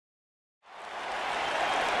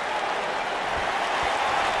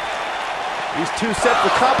These two set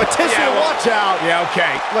for competition. Yeah, well, watch out. Yeah,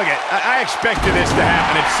 okay. Look, I expected this to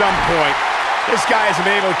happen at some point. This guy hasn't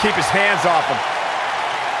been able to keep his hands off him.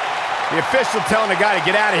 The official telling the guy to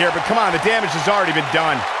get out of here, but come on, the damage has already been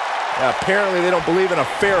done. Apparently they don't believe in a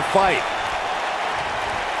fair fight.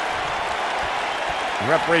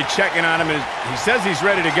 The referee checking on him, and he says he's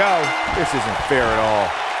ready to go. This isn't fair at all.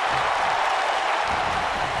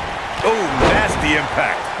 Oh, nasty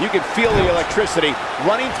impact. You can feel the electricity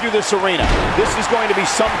running through this arena. This is going to be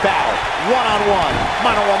some battle. One-on-one,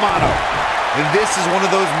 mano-a-mano. And this is one of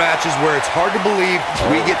those matches where it's hard to believe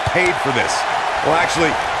we get paid for this. Well, actually,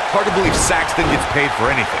 hard to believe Saxton gets paid for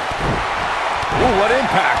anything. Ooh, what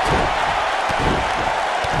impact.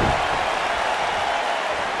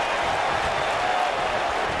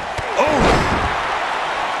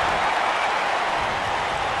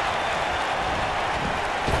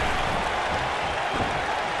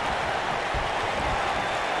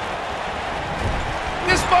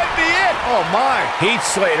 Oh, my. Heath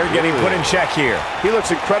Slater getting put in check here. He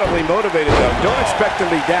looks incredibly motivated, though. Don't expect him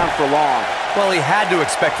to be down for long. Well, he had to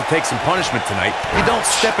expect to take some punishment tonight. You don't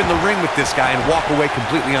step in the ring with this guy and walk away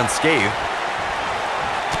completely unscathed.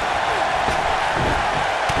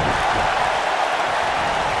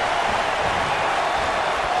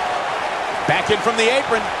 Back in from the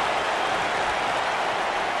apron.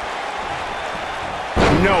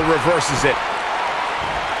 No, reverses it.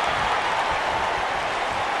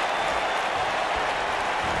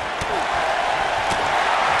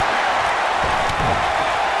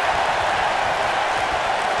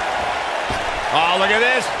 Oh, look at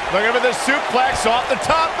this. Look at the suplex off the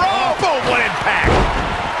top rope. Boom, what impact.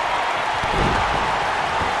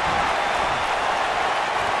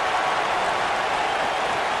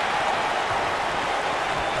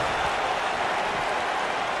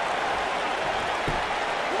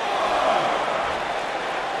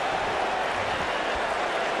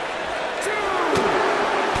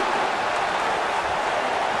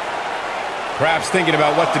 Perhaps thinking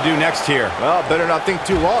about what to do next here. Well, better not think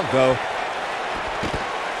too long, though.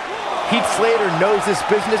 Heath Slater knows this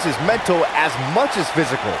business is mental as much as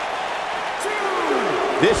physical.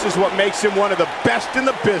 This is what makes him one of the best in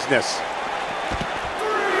the business.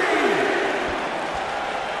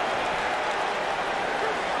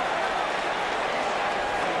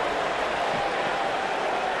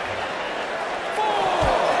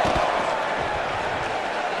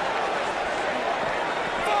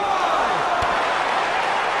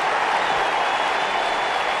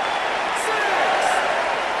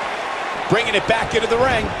 Bringing it back into the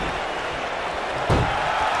ring.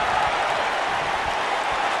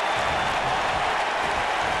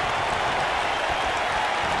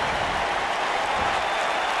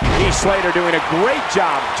 Heath Slater doing a great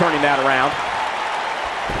job turning that around.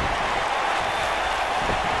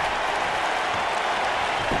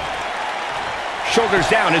 Shoulders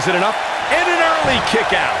down, is it enough? And an early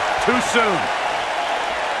kick out. Too soon.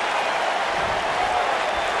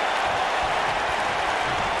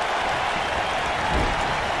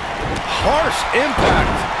 Harsh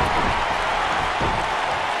impact.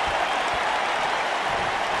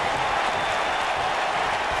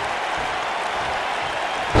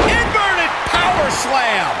 Inverted power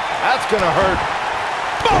slam. That's gonna hurt.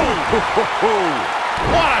 Boom!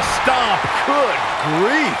 What a stomp. Good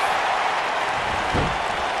grief.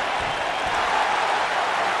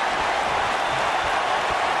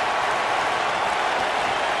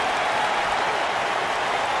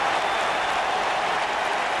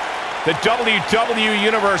 The WWE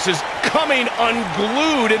Universe is coming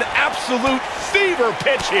unglued, an absolute fever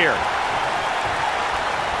pitch here.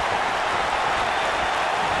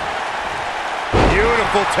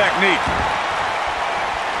 Beautiful technique.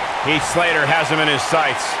 Heath Slater has him in his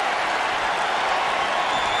sights.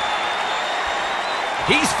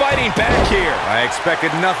 He's fighting back here. I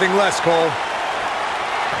expected nothing less, Cole.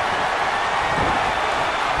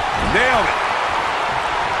 Nailed it.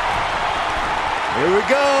 Here we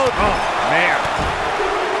go. Oh, man.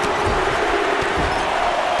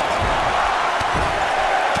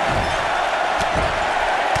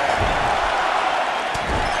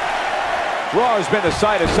 Raw has been the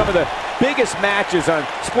site of some of the biggest matches on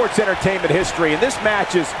sports entertainment history, and this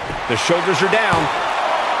match is... The shoulders are down.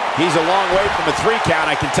 He's a long way from a 3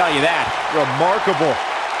 count, I can tell you that. Remarkable.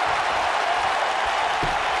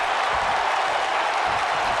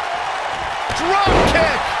 Drop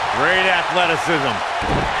kick. Great athleticism.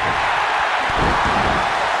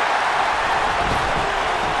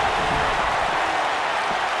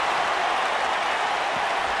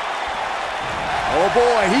 Oh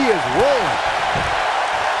boy, he is rolling.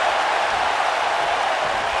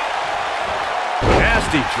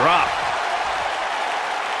 Nasty drop.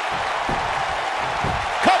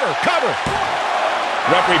 Cover, cover.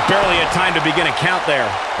 Referee barely had time to begin a count there.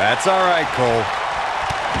 That's all right, Cole.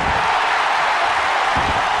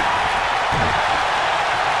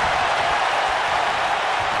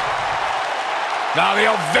 Now the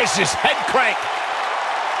old vicious head crank.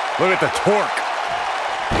 Look at the torque.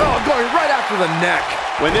 Oh, going right after the neck.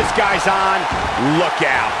 When this guy's on, look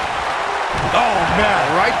out. Oh, man,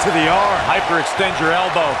 right to the arm. Hyperextend your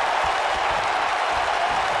elbow.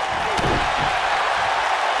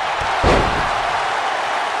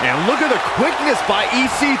 And look at the quickness by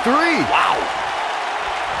EC3. Wow.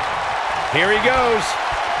 Here he goes.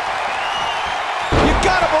 You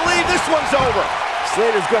gotta believe this one's over.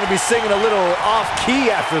 Slater's going to be singing a little off-key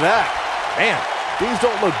after that. Man, things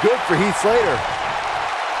don't look good for Heath Slater.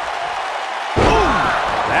 Boom!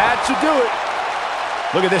 That should do it.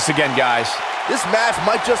 Look at this again, guys. This match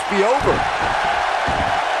might just be over.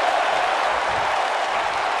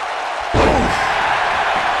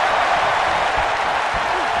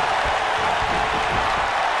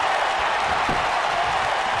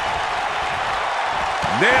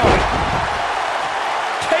 Nailed it.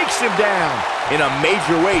 Takes him down. In a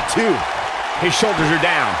major way, too. His shoulders are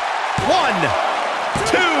down. 1,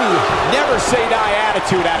 2. Never say die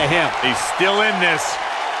attitude out of him. He's still in this.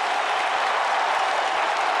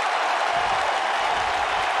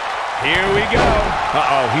 Here we go.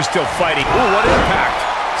 Uh-oh, he's still fighting. Ooh, what impact.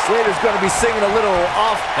 Slater's going to be singing a little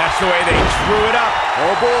off. That's the way they drew it up.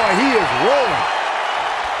 Oh, boy, he is rolling.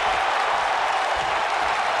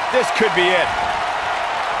 This could be it.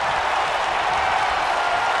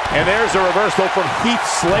 And there's a reversal from Heath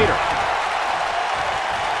Slater.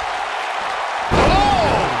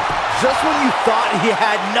 Oh! Just when you thought he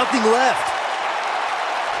had nothing left.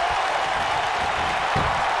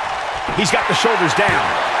 He's got the shoulders down.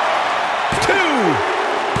 2, 3.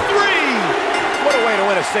 What a way to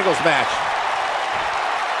win a singles match.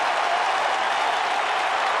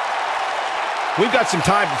 We've got some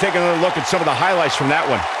time to take another look at some of the highlights from that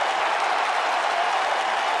one.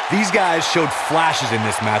 These guys showed flashes in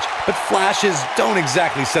this match, but flashes don't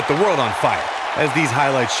exactly set the world on fire, as these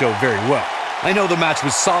highlights show very well. I know the match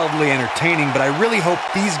was solidly entertaining, but I really hope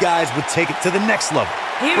these guys would take it to the next level.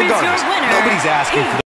 Here is your winner, nobody's asking for